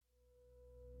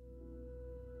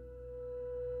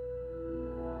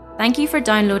Thank you for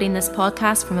downloading this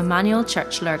podcast from Emmanuel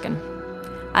Church Lurgan.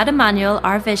 At Emmanuel,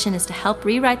 our vision is to help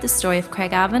rewrite the story of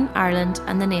Craigavon, Ireland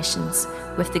and the nations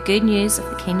with the good news of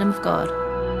the Kingdom of God.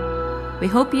 We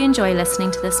hope you enjoy listening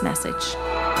to this message.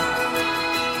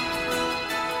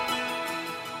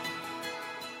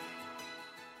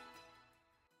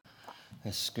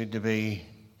 It's good to be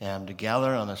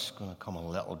together, and it's going to come a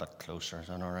little bit closer. Is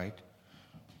that all right?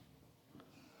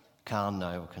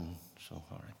 Now we can. So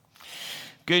all right.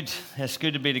 Good. It's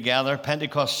good to be together.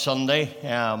 Pentecost Sunday.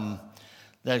 I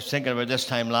was thinking about this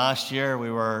time last year.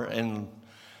 We were in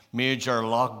major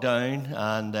lockdown,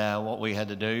 and what we had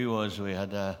to do was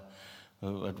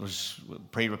it was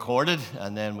pre-recorded,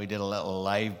 and then we did a little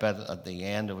live bit at the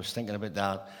end. I was thinking about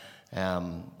that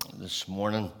this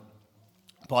morning.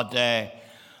 But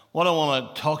what I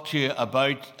want to talk to you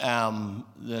about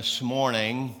this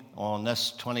morning on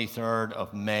this 23rd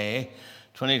of May,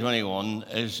 2021,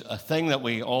 is a thing that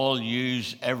we all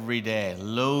use every day,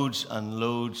 loads and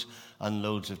loads and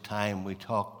loads of time. We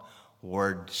talk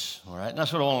words, all right? And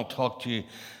that's what I want to talk to you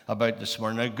about this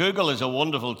morning. Now, Google is a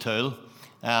wonderful tool,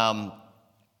 and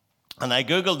I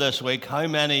Googled this week, how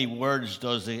many words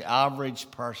does the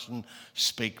average person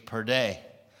speak per day?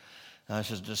 This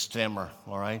is a disclaimer,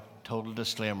 all right? Total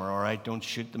disclaimer, all right? Don't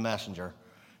shoot the messenger.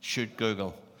 Shoot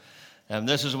Google. And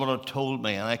this is what it told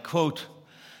me, and I quote,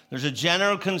 "There's a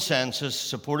general consensus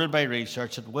supported by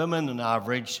research that women on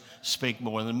average speak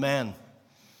more than men.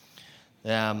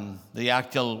 The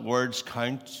actual words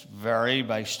counts vary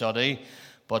by study,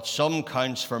 but some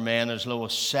counts for men as low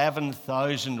as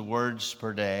 7,000 words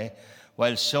per day,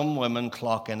 while some women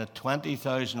clock in at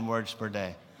 20,000 words per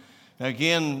day." Now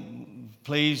again,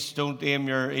 please don't aim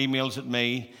your emails at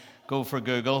me. Go for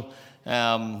Google.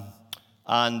 I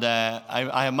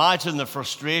imagine the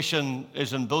frustration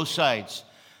is on both sides.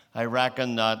 I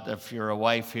reckon that if you're a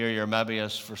wife here, you're maybe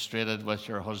as frustrated with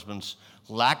your husband's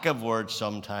lack of words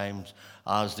sometimes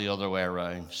as the other way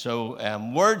around. So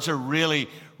words are really,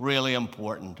 really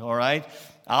important, all right?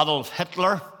 Adolf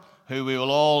Hitler, who we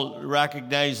will all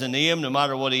recognize the name, no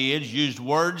matter what he is, used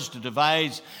words to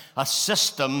devise a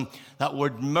system that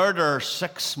would murder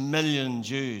 6 million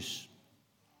Jews.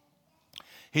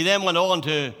 He then went on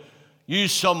to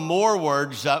use some more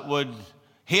words that would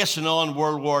hasten on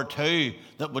World War II,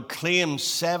 that would claim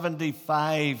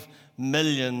 75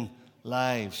 million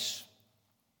lives.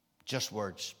 Just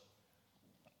words.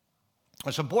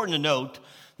 It's important to note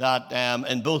that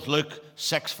in both Luke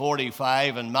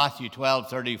 6:45 and Matthew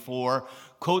 12:34,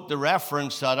 quote the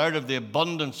reference that out of the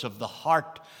abundance of the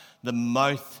heart, the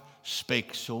mouth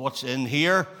speaks. So what's in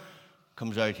here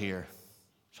comes out here.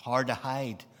 It's hard to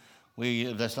hide. We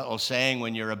have this little saying,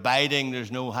 when you're abiding,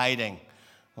 there's no hiding.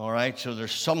 All right, so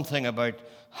there's something about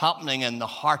happening in the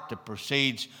heart that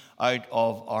proceeds out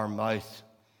of our mouth.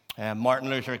 Martin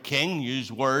Luther King used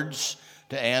words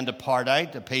to end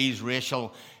apartheid, appease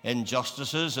racial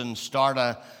injustices, and start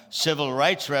a civil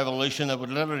rights revolution that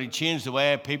would literally change the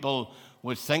way people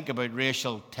would think about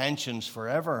racial tensions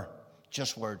forever.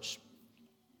 Just words.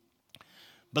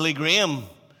 Billy Graham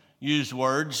used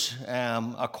words.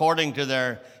 According to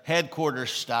their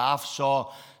headquarters staff,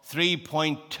 saw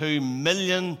 3.2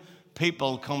 million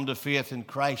people come to faith in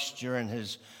Christ during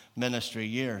his ministry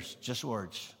years. Just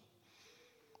words.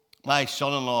 My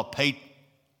son-in-law, Pete,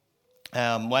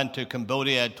 went to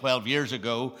Cambodia 12 years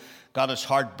ago, got his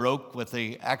heart broke with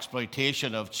the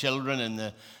exploitation of children in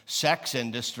the sex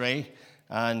industry,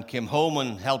 and came home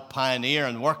and helped pioneer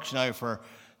and works now for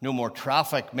No More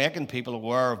Traffic, making people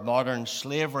aware of modern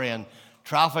slavery and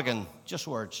trafficking. Just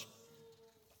words.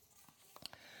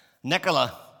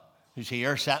 Nicola, who's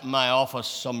here, sat in my office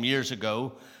some years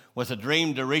ago with a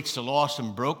dream to reach the lost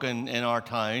and broken in our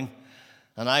town.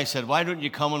 And I said, "Why don't you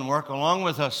come and work along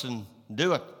with us and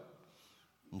do it?"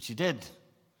 And she did.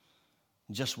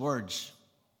 Just words.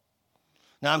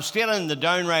 Now, I'm stating the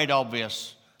downright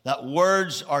obvious that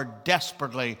words are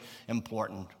desperately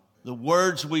important. The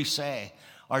words we say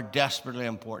are desperately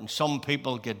important. Some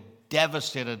people get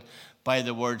devastated by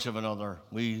the words of another.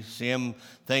 Same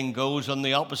thing goes on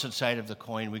the opposite side of the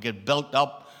coin. We get built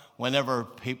up whenever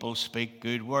people speak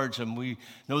good words. And we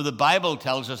know the Bible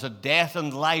tells us that death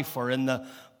and life are in the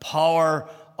power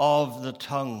of the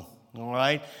tongue. All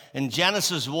right? In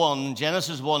Genesis 1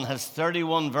 has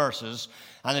 31 verses.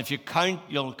 And if you count,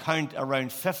 you'll count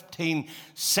around 15,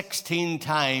 16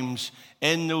 times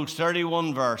in those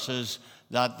 31 verses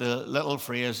that the little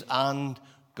phrase, "and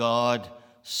God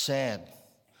said."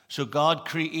 So God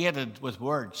created with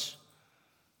words.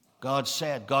 God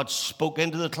said. God spoke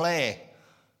into the clay,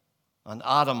 and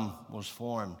Adam was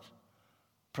formed.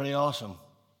 Pretty awesome.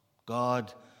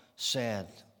 God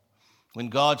said. When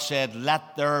God said,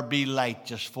 "Let there be light,"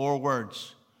 just 4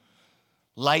 words,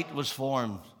 light was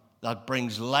formed that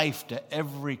brings life to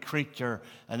every creature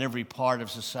and every part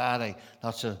of society.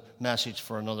 That's a message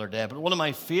for another day. But one of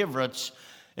my favorites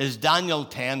is Daniel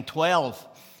 10:12.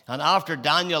 And after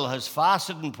Daniel has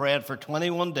fasted and prayed for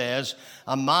 21 days,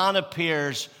 a man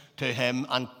appears to him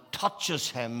and touches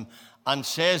him and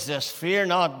says this, "Fear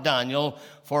not, Daniel,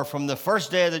 for from the first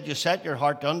day that you set your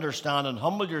heart to understand and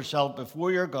humble yourself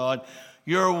before your God,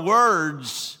 your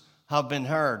words have been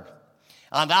heard.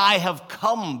 And I have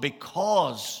come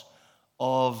because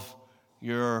of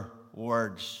your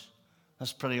words."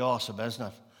 That's pretty awesome, isn't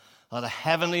it? That a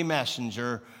heavenly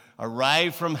messenger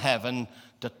arrived from heaven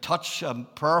to touch a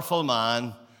powerful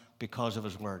man because of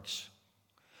his words.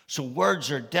 So words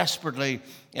are desperately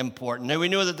important. Now we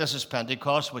know that this is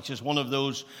Pentecost, which is one of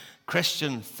those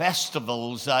Christian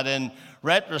festivals that in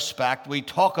retrospect we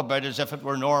talk about as if it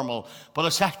were normal, but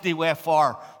it's actually way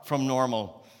far from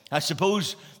normal. I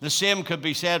suppose the same could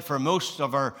be said for most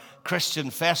of our Christian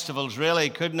festivals, really,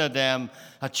 couldn't it?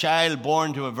 A child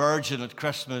born to a virgin at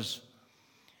Christmas,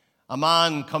 a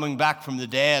man coming back from the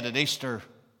dead at Easter,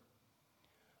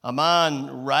 a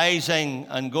man rising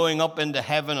and going up into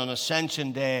heaven on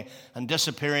Ascension Day and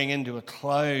disappearing into a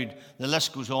cloud. The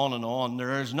list goes on and on.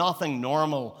 There is nothing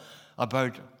normal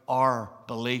about our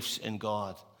beliefs in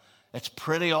God. It's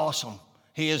pretty awesome.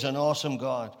 He is an awesome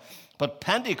God. But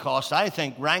Pentecost, I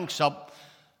think, ranks up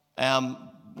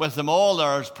with them all.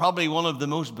 There's probably one of the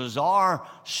most bizarre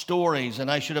stories.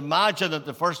 And I should imagine that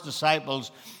the first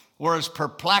disciples were as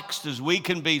perplexed as we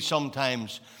can be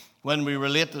sometimes when we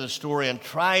relate to the story and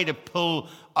try to pull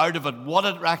out of it what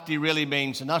it actually really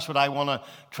means. And that's what I want to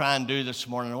try and do this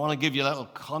morning. I want to give you a little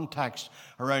context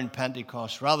around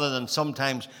Pentecost. Rather than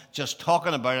sometimes just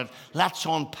talking about it, let's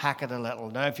unpack it a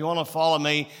little. Now, if you want to follow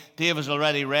me, Dave has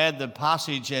already read the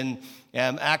passage in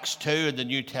Acts 2 in the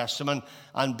New Testament.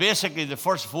 And basically the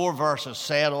first 4 verses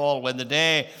say it all. When the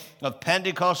day of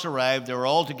Pentecost arrived, they were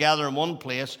all together in one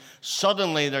place.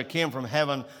 Suddenly there came from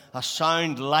heaven a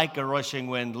sound like a rushing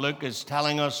wind. Luke is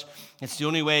telling us it's the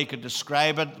only way he could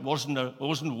describe it. It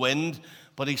wasn't wind,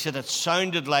 but he said it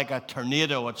sounded like a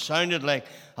tornado. It sounded like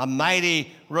a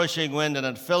mighty rushing wind, and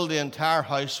it filled the entire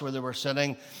house where they were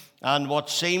sitting. And what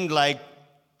seemed like,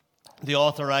 the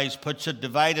authorized puts it,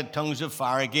 divided tongues of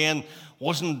fire. Again,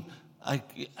 I'm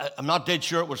not dead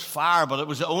sure it was fire, but it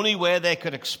was the only way they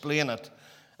could explain it.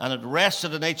 And it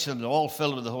rested on each of them, all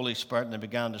filled with the Holy Spirit, and they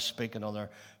began to speak in other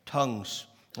tongues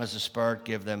as the Spirit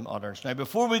gave them utterance. Now,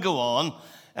 before we go on,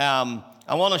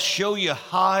 I want to show you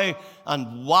how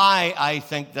and why I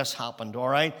think this happened, all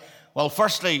right? Well,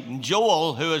 firstly,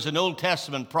 Joel, who is an Old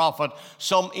Testament prophet,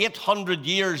 some 800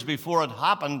 years before it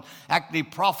happened, actually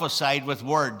prophesied with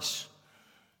words.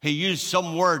 He used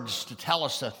some words to tell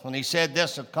us that. When he said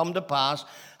this, "It come to pass,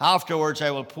 afterwards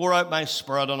I will pour out my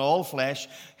Spirit on all flesh.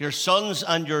 Your sons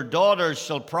and your daughters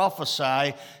shall prophesy,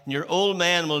 and your old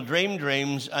men will dream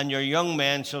dreams, and your young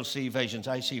men shall see visions."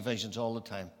 I see visions all the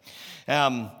time.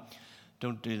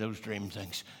 Don't do those dream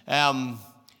things.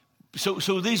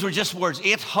 So these were just words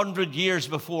 800 years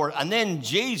before. And then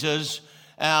Jesus,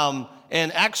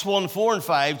 in Acts 1, 4 and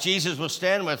 5, Jesus was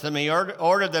staying with them. He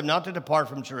ordered them not to depart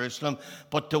from Jerusalem,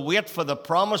 but to wait for the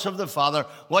promise of the Father,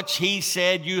 which he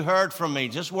said, "You heard from me."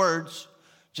 Just words.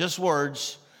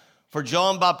 "For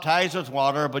John baptized with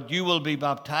water, but you will be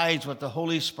baptized with the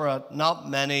Holy Spirit not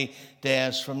many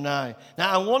days from now."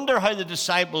 Now, I wonder how the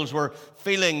disciples were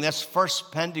feeling this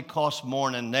first Pentecost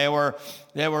morning. They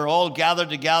were all gathered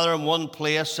together in one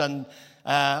place, and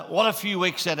what a few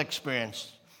weeks they'd experienced.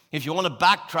 If you want to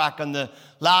backtrack on the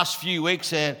last few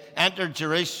weeks, they entered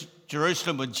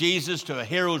Jerusalem with Jesus to a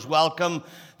hero's welcome.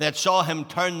 They saw him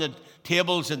turn the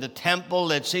tables in the temple.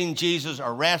 They'd seen Jesus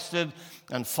arrested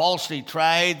and falsely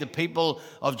tried. The people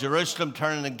of Jerusalem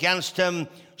turning against him,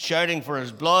 shouting for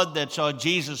his blood. They saw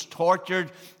Jesus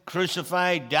tortured,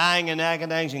 crucified, dying an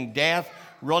agonizing death,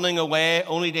 running away,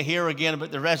 only to hear again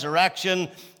about the resurrection,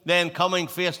 then coming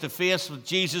face to face with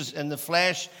Jesus in the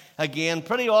flesh again.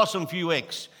 Pretty awesome few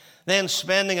weeks. Then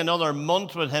spending another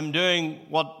month with him doing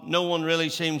what no one really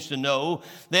seems to know.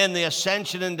 Then the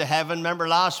ascension into heaven. Remember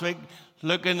last week,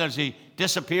 looking as he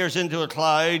disappears into a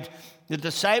cloud. The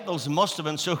disciples must have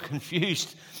been so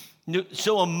confused,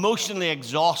 so emotionally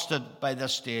exhausted by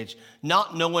this stage,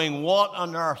 not knowing what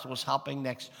on earth was happening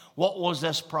next. What was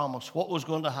this promise? What was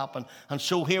going to happen? And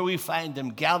so here we find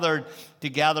them gathered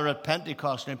together at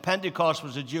Pentecost. Now, Pentecost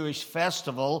was a Jewish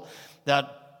festival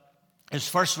that is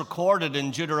first recorded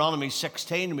in Deuteronomy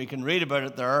 16. We can read about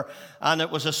it there. And it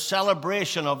was a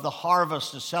celebration of the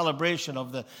harvest, a celebration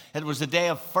of it was the day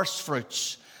of first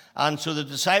fruits. And so the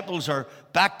disciples are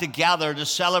back together to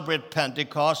celebrate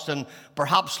Pentecost and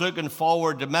perhaps looking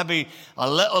forward to maybe a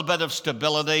little bit of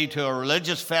stability, to a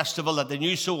religious festival that they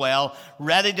knew so well,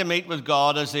 ready to meet with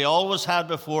God as they always had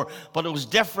before. But it was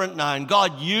different now. And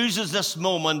God uses this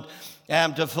moment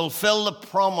to fulfill the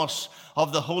promise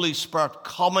of the Holy Spirit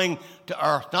coming to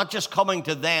earth. Not just coming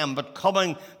to them, but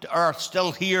coming to earth,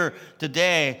 still here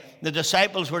today. The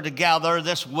disciples were together.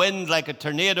 This wind like a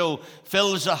tornado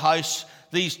fills the house.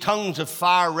 These tongues of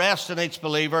fire rest on each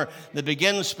believer. They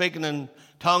begin speaking in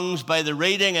tongues. By the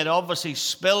reading, it obviously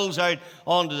spills out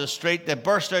onto the street. They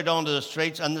burst out onto the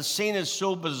streets, and the scene is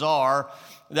so bizarre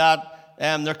that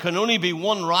there can only be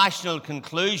one rational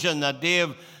conclusion that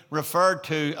Dave referred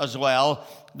to as well,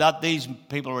 that these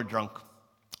people were drunk.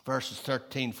 Verses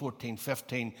 13, 14,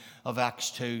 15 of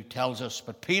Acts 2 tells us.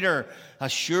 But Peter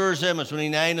assures them it's only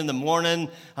 9 in the morning,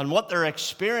 and what they're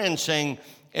experiencing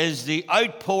is the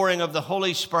outpouring of the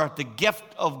Holy Spirit, the gift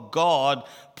of God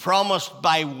promised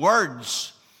by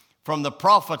words from the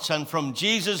prophets and from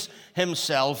Jesus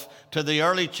himself to the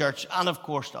early church and, of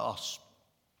course, to us.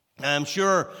 I'm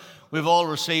sure we've all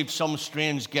received some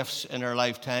strange gifts in our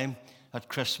lifetime at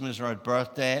Christmas or at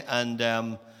birthday, and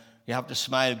you have to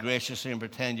smile graciously and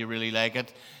pretend you really like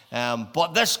it.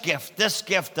 But this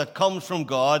gift that comes from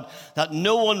God that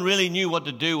no one really knew what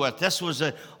to do with, this was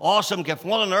an awesome gift.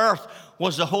 What on earth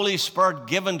was the Holy Spirit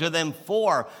given to them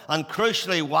for? And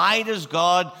crucially, why does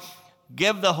God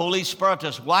give the Holy Spirit to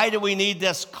us? Why do we need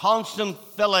this constant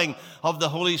filling of the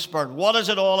Holy Spirit? What is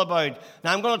it all about?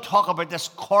 Now, I'm going to talk about this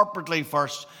corporately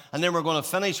first, and then we're going to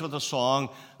finish with a song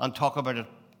and talk about it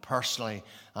personally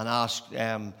and ask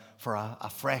for a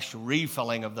fresh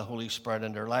refilling of the Holy Spirit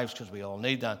in their lives, because we all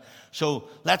need that. So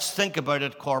let's think about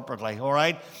it corporately, all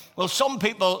right? Well, some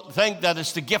people think that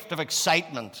it's the gift of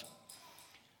excitement.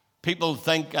 People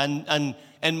think, and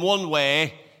in one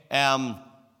way, a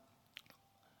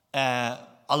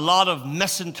lot of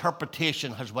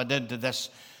misinterpretation has went into this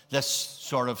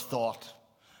sort of thought.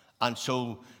 And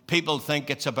so people think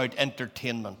it's about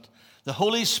entertainment. The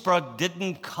Holy Spirit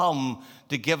didn't come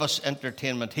to give us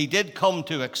entertainment. He did come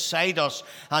to excite us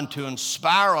and to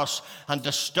inspire us and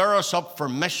to stir us up for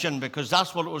mission, because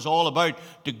that's what it was all about,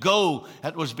 to go.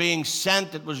 It was being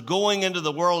sent. It was going into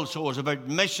the world, so it was about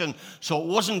mission. So it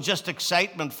wasn't just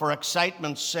excitement for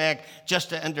excitement's sake, just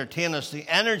to entertain us. The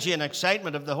energy and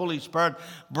excitement of the Holy Spirit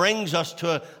brings us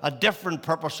to a different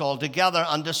purpose altogether.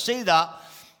 And to see that,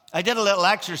 I did a little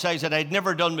exercise that I'd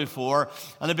never done before,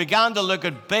 and I began to look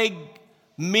at big,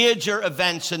 major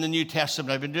events in the New Testament.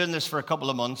 I've been doing this for a couple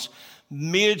of months.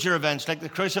 Major events like the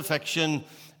crucifixion,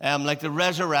 like the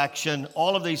resurrection,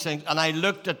 all of these things. And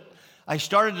I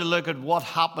started to look at what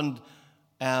happened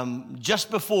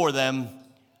just before them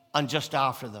and just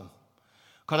after them.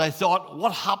 Because I thought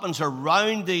what happens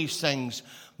around these things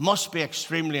must be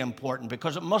extremely important,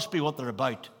 because it must be what they're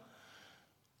about.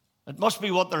 It must be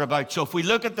what they're about. So if we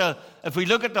look at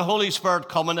the Holy Spirit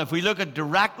coming, if we look at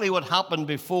directly what happened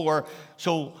before,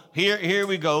 so here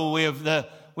we go. We have the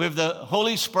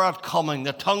Holy Spirit coming,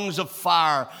 the tongues of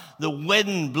fire, the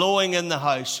wind blowing in the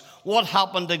house. What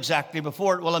happened exactly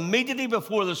before it? Well, immediately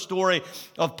before the story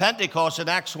of Pentecost in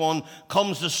Acts 1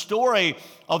 comes the story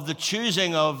of the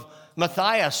choosing of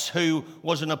Matthias, who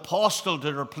was an apostle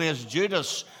to replace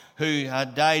Judas, who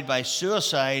had died by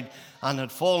suicide and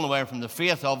had fallen away from the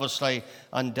faith, obviously,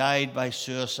 and died by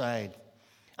suicide.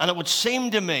 And it would seem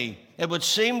to me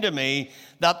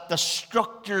that the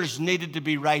structures needed to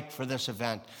be right for this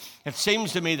event. It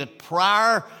seems to me that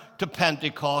prior to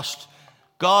Pentecost,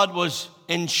 God was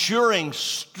ensuring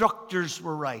structures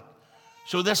were right.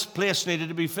 So this place needed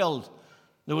to be filled.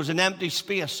 There was an empty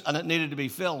space, and it needed to be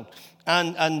filled.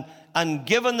 And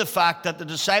given the fact that the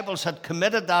disciples had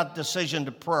committed that decision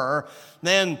to prayer,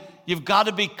 then you've got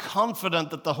to be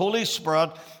confident that the Holy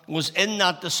Spirit was in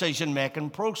that decision-making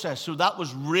process. So that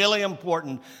was really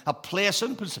important. A place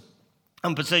and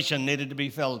position needed to be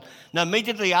filled. Now,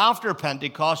 immediately after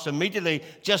Pentecost, immediately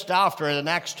just after it, in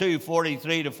Acts 2,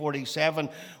 43 to 47,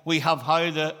 we have how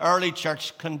the early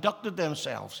church conducted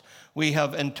themselves. We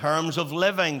have in terms of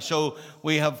living, so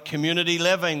we have community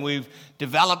living, we've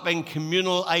developing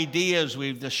communal ideas,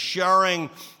 we've the sharing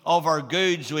of our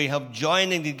goods, we have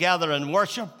joining together in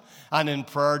worship and in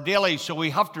prayer daily. So we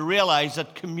have to realize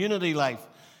that community life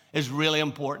is really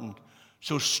important.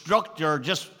 So structure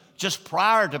just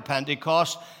prior to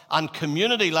Pentecost and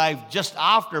community life just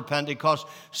after Pentecost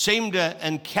seem to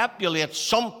encapsulate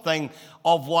something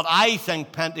of what I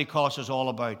think Pentecost is all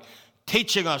about.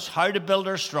 Teaching us how to build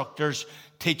our structures,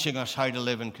 teaching us how to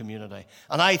live in community.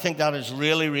 And I think that is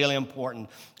really, really important.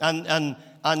 And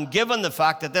And given the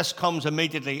fact that this comes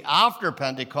immediately after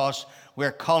Pentecost,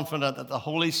 we're confident that the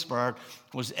Holy Spirit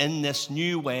was in this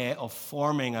new way of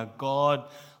forming a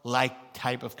God-like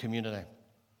type of community.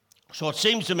 So it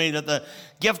seems to me that the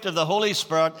gift of the Holy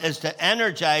Spirit is to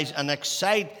energize and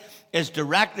excite, is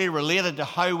directly related to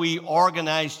how we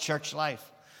organize church life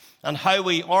and how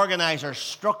we organize our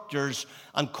structures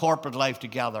and corporate life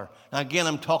together. Now again,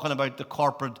 I'm talking about the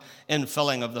corporate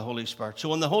infilling of the Holy Spirit. So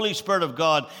when the Holy Spirit of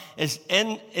God is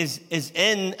in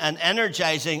and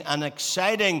energizing and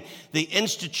exciting the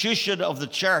institution of the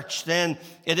church, then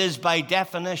it is by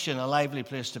definition a lively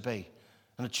place to be.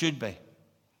 And it should be.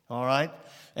 All right?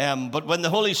 But when the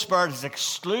Holy Spirit is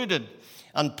excluded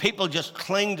and people just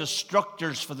cling to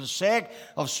structures for the sake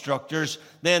of structures,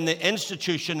 then the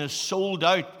institution is sold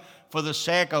out for the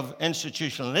sake of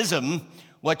institutionalism,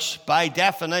 which by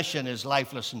definition is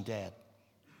lifeless and dead.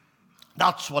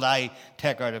 That's what I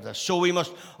take out of this. So we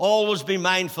must always be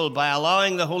mindful by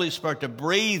allowing the Holy Spirit to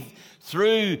breathe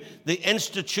through the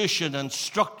institution and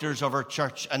structures of our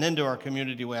church and into our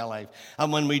community way of life.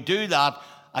 And when we do that,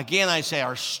 again, I say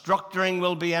our structuring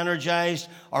will be energized,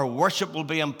 our worship will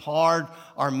be empowered,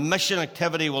 our mission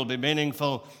activity will be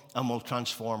meaningful, and will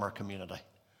transform our community.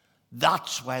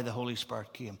 That's why the Holy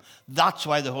Spirit came. That's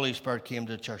why the Holy Spirit came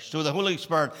to the church. So the Holy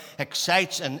Spirit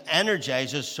excites and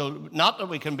energizes, so not that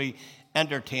we can be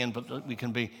entertained, but that we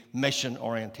can be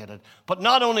mission-orientated. But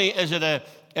not only is it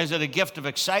a gift of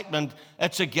excitement,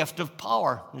 it's a gift of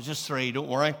power. There's just three, don't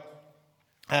worry.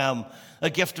 A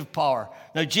gift of power.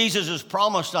 Now, Jesus has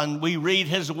promised, and we read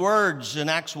his words in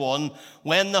Acts 1,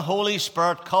 when the Holy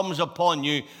Spirit comes upon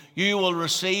you, you will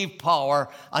receive power.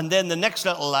 And then the next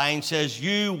little line says,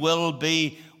 you will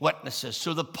be witnesses.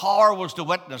 So the power was to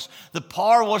witness. The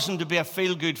power wasn't to be a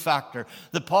feel-good factor.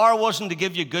 The power wasn't to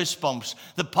give you goosebumps.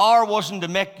 The power wasn't to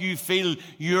make you feel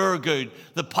you're good.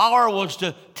 The power was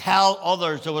to tell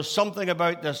others. There was something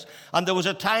about this. And there was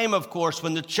a time, of course,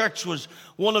 when the church was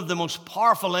one of the most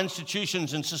powerful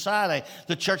institutions in society.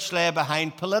 The church lay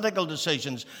behind political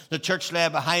decisions. The church lay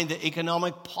behind the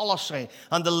economic policy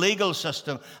and the legal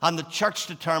system. And the church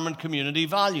determined community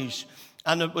values.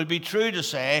 And it would be true to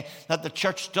say that the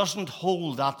church doesn't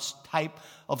hold that type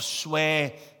of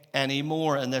sway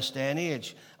anymore in this day and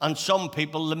age. And some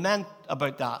people lament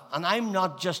about that. And I'm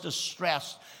not just as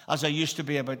stressed as I used to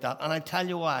be about that. And I tell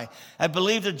you why. I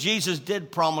believe that Jesus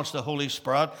did promise the Holy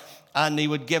Spirit and he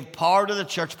would give power to the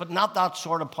church, but not that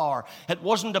sort of power. It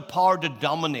wasn't a power to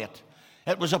dominate.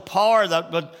 It was a power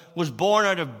that was born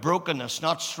out of brokenness,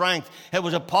 not strength. It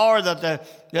was a power that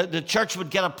the church would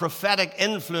get a prophetic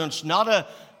influence, not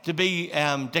to be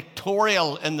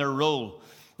dictatorial in their role.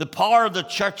 The power of the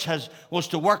church was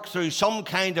to work through some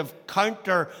kind of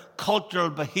counter-cultural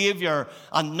behavior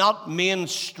and not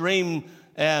mainstream,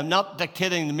 not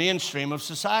dictating the mainstream of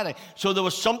society. So there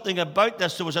was something about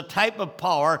this. There was a type of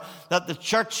power that the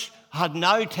church had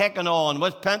now taken on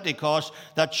with Pentecost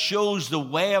that shows the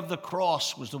way of the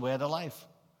cross was the way of the life.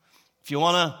 If you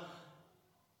want to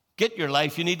get your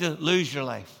life, you need to lose your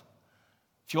life.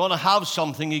 If you want to have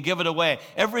something, you give it away.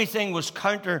 Everything was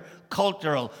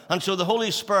counter-cultural. And so the Holy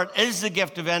Spirit is the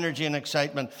gift of energy and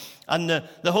excitement. And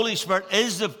the Holy Spirit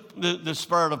is the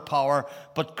spirit of power.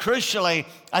 But crucially,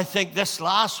 I think this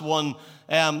last one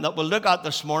that we'll look at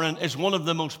this morning is one of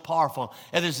the most powerful.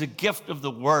 It is the gift of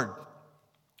the Word.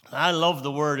 I love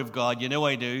the Word of God, you know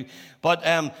I do. But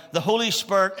the Holy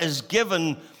Spirit is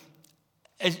given,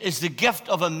 is the gift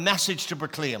of a message to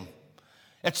proclaim.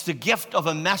 It's the gift of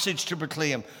a message to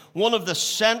proclaim. One of the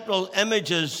central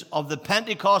images of the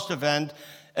Pentecost event,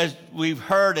 as we've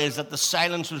heard, is that the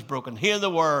silence was broken. Here they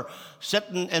were,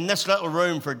 sitting in this little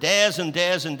room for days and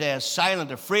days and days,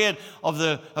 silent, afraid of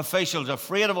the officials,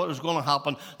 afraid of what was going to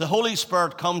happen. The Holy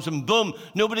Spirit comes and boom,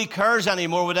 nobody cares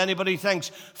anymore what anybody thinks.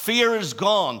 Fear is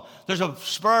gone. There's a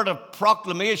spirit of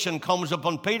proclamation comes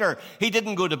upon Peter. He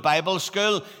didn't go to Bible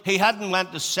school. He hadn't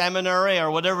went to seminary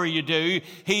or whatever you do.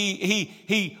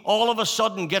 He all of a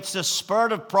sudden gets this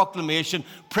spirit of proclamation,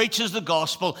 preaches the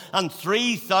gospel, and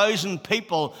 3,000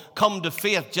 people come to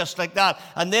faith just like that.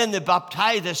 And then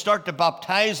they start to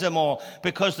baptize them all,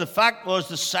 because the fact was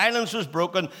the silence was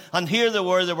broken, and here they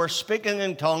were speaking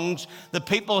in tongues. The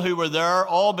people who were there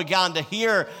all began to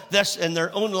hear this in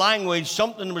their own language.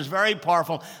 Something was very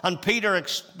powerful, and Peter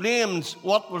explains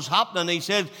what was happening. He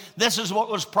said, this is what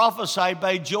was prophesied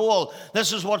by Joel.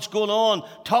 This is what's going on,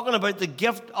 talking about the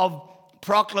gift of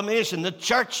proclamation. The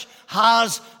church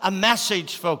has a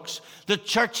message, folks. The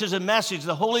church has a message.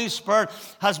 The Holy Spirit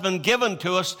has been given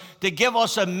to us to give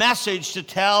us a message to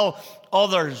tell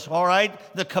others, all right?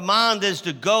 The command is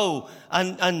to go,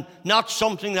 and not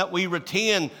something that we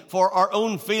retain for our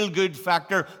own feel-good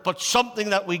factor, but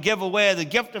something that we give away. The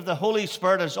gift of the Holy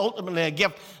Spirit is ultimately a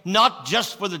gift not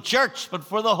just for the church, but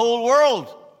for the whole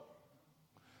world.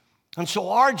 And so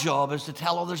our job is to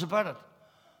tell others about it.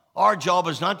 Our job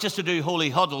is not just to do holy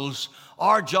huddles.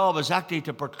 Our job is actually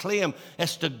to proclaim,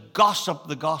 is to gossip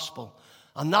the gospel.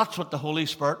 And that's what the Holy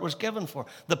Spirit was given for.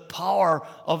 The power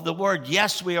of the Word.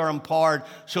 Yes, we are empowered,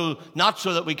 not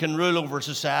so that we can rule over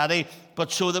society,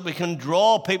 but so that we can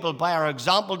draw people by our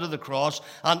example to the cross.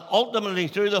 And ultimately,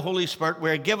 through the Holy Spirit,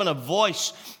 we're given a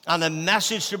voice and a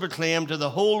message to proclaim to the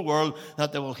whole world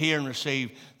that they will hear and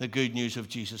receive the good news of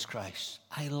Jesus Christ.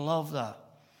 I love that.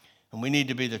 And we need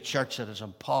to be the church that is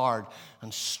empowered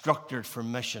and structured for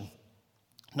mission.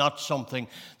 Not something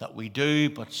that we do,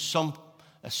 but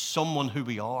as someone who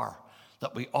we are.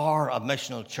 That we are a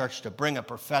missional church to bring a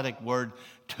prophetic word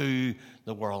to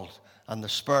the world. And the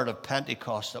spirit of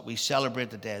Pentecost that we celebrate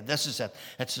today, this is it.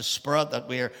 It's the spirit that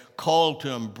we are called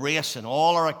to embrace in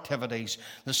all our activities.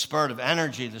 The spirit of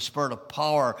energy, the spirit of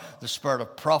power, the spirit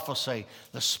of prophecy,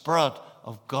 the spirit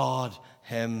of God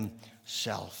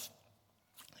Himself.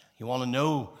 You want to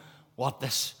know what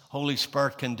this Holy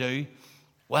Spirit can do?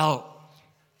 Well,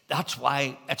 that's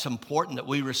why it's important that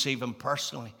we receive Him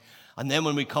personally. And then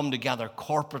when we come together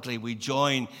corporately, we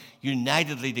join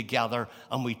unitedly together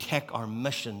and we take our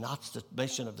mission. That's the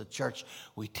mission of the church.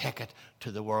 We take it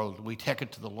to the world. We take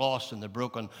it to the lost and the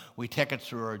broken. We take it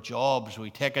through our jobs. We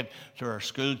take it through our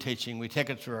school teaching. We take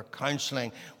it through our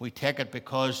counseling. We take it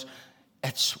because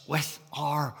it's with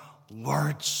our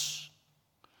words.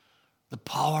 The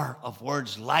power of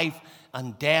words. Life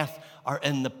and death are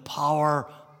in the power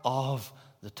of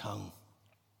the tongue.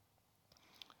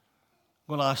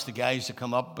 I'm going to ask the guys to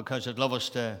come up because I'd love us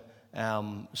to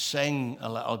sing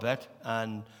a little bit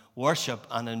and worship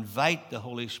and invite the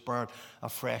Holy Spirit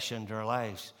afresh into our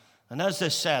lives. And as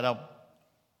this set up,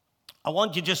 I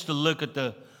want you just to look at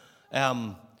the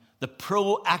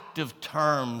proactive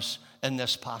terms in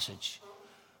this passage.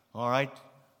 All right?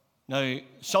 Now,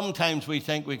 sometimes we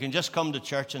think we can just come to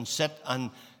church and sit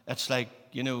and it's like,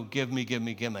 give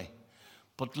me.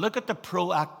 But look at the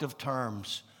proactive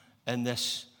terms in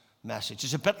this message.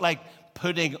 It's a bit like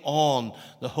putting on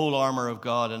the whole armor of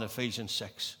God in Ephesians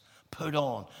 6. Put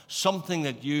on. Something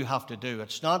that you have to do.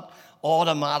 It's not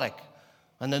automatic.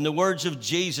 And in the words of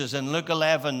Jesus in Luke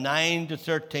 11, 9 to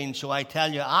 13, so I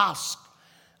tell you, ask,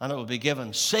 and it will be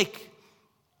given. Seek,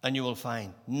 and you will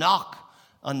find. Knock,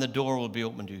 and the door will be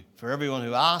opened to you. For everyone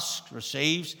who asks,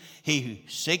 receives. He who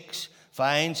seeks,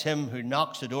 finds. Him who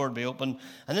knocks, the door will be open.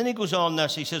 And then he goes on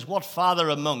this. He says, what father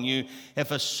among you,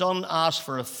 if a son asks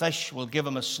for a fish, will give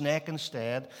him a snake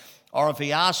instead? Or if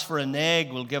he asks for an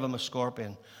egg, will give him a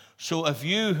scorpion? So if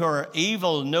you who are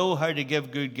evil know how to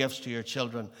give good gifts to your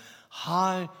children,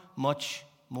 how much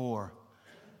more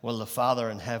will the Father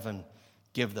in heaven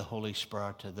give the Holy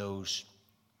Spirit to those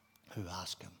who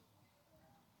ask Him?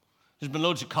 There's been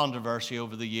loads of controversy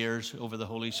over the years over the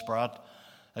Holy Spirit.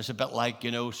 It's a bit like,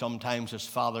 sometimes it's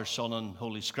Father, Son, and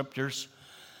Holy Scriptures.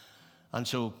 And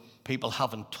so people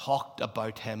haven't talked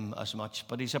about Him as much,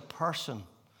 but He's a person.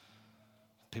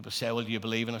 People say, well, do you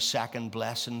believe in a second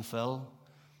blessing, Phil?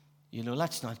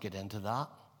 Let's not get into that.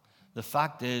 The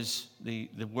fact is, the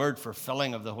word for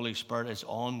filling of the Holy Spirit is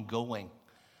ongoing.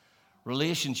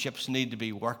 Relationships need to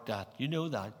be worked at. You know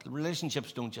that.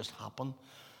 Relationships don't just happen.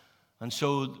 And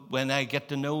so when I get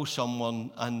to know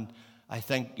someone and I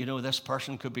think, this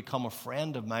person could become a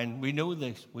friend of mine, we know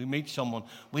this. We meet someone.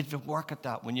 We have to work at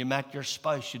that. When you met your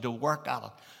spouse, you have to work at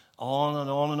it. On and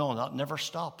on and on. That never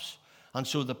stops. And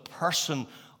so the person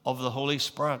of the Holy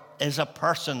Spirit is a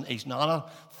person. He's not a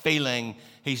feeling.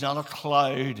 He's not a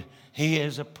cloud. He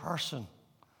is a person.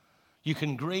 You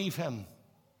can grieve Him.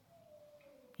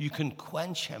 You can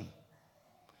quench Him.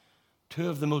 Two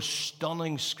of the most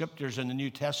stunning scriptures in the New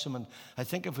Testament. I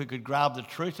think if we could grab the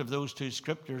truth of those two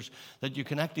scriptures, that you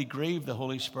can actually grieve the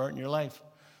Holy Spirit in your life.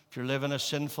 If you're living a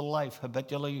sinful life,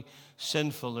 habitually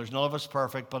sinful, there's none of us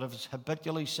perfect, but if it's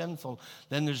habitually sinful,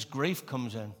 then there's grief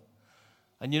comes in.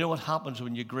 And you know what happens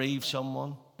when you grieve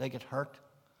someone? They get hurt.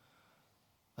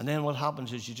 And then what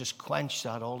happens is you just quench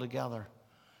that altogether.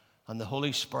 And the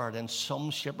Holy Spirit, in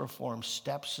some shape or form,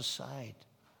 steps aside.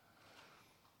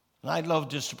 And I'd love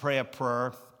just to pray a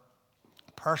prayer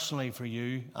personally for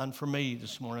you and for me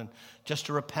this morning, just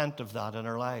to repent of that in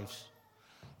our lives.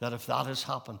 That if that has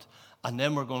happened, and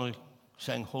then we're going to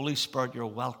sing, Holy Spirit, you're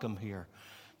welcome here.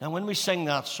 Now, when we sing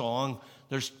that song,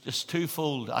 it's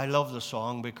twofold. I love the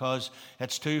song because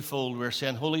it's twofold. We're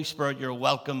saying, Holy Spirit, you're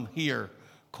welcome here,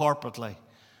 corporately.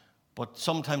 But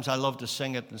sometimes I love to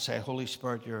sing it and say, Holy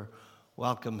Spirit, you're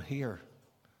welcome here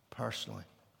personally.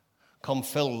 Come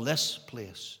fill this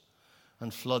place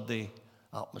and flood the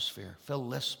atmosphere. Fill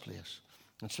this place.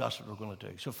 And so that's what we're going to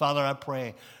do. So, Father, I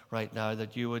pray right now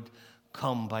that you would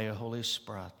come by your Holy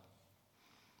Spirit.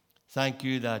 Thank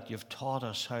you that you've taught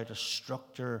us how to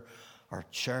structure our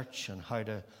church and how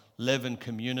to live in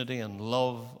community and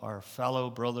love our fellow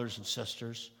brothers and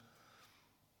sisters.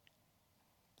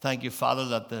 Thank you, Father,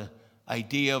 that the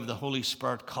idea of the Holy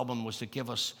Spirit coming was to give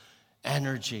us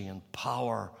energy and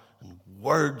power and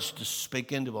words to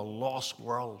speak into a lost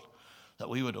world, that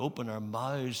we would open our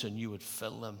mouths and you would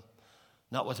fill them,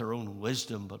 not with our own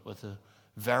wisdom, but with the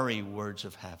very words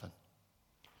of heaven.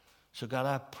 So God,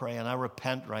 I pray and I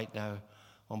repent right now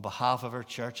on behalf of our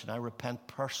church, and I repent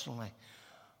personally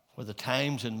for the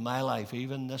times in my life,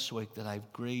 even this week, that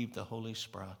I've grieved the Holy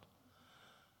Spirit.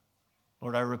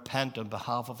 Lord, I repent on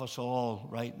behalf of us all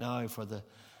right now for the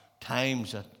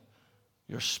times that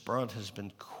your Spirit has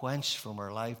been quenched from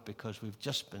our life because we've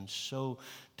just been so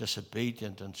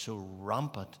disobedient and so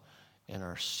rampant in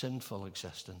our sinful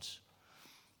existence.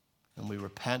 And we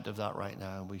repent of that right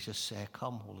now, and we just say,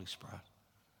 come, Holy Spirit.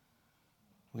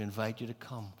 We invite you to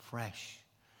come fresh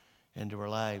into our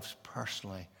lives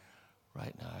personally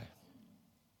right now.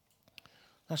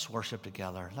 Let's worship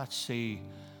together. Let's see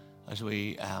as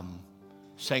we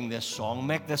sing this song.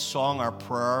 Make this song our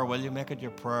prayer. Will you make it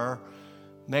your prayer?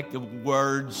 Make the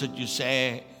words that you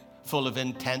say full of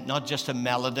intent, not just a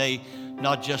melody,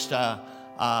 not just a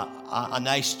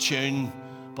nice tune,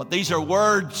 but these are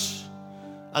words.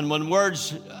 And when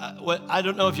words, I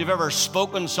don't know if you've ever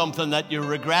spoken something that you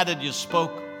regretted you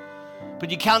spoke, but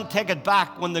you can't take it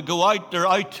back. When they go out, they're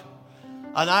out.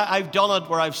 And I've done it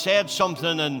where I've said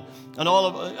something, and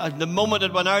all of the moment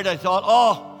it went out, I thought,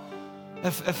 oh,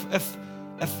 if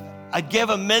I'd give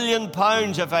 £1 million,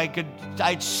 if I could,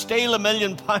 I'd steal £1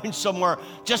 million somewhere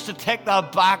just to take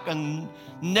that back and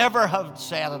never have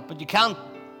said it. But you can't.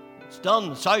 It's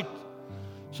done. It's out.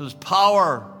 So there's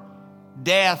power,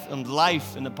 death, and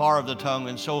life in the power of the tongue.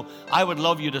 And so I would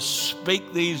love you to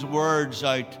speak these words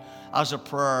out as a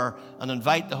prayer and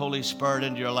invite the Holy Spirit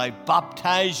into your life.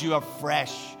 Baptize you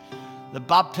afresh. The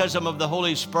baptism of the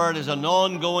Holy Spirit is an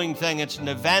ongoing thing. It's an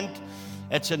event.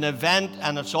 It's an event,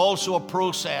 and it's also a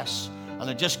process, and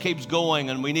it just keeps going,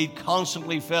 and we need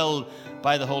constantly filled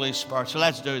by the Holy Spirit. So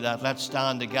let's do that. Let's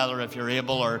stand together if you're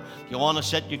able, or if you want to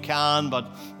sit, you can, but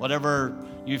whatever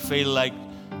you feel like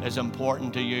is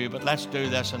important to you. But let's do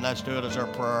this, and let's do it as our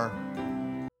prayer.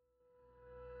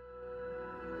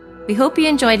 We hope you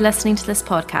enjoyed listening to this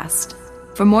podcast.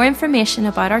 For more information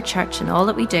about our church and all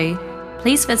that we do,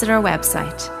 please visit our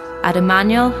website at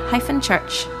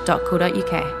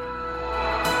emmanuel-church.co.uk.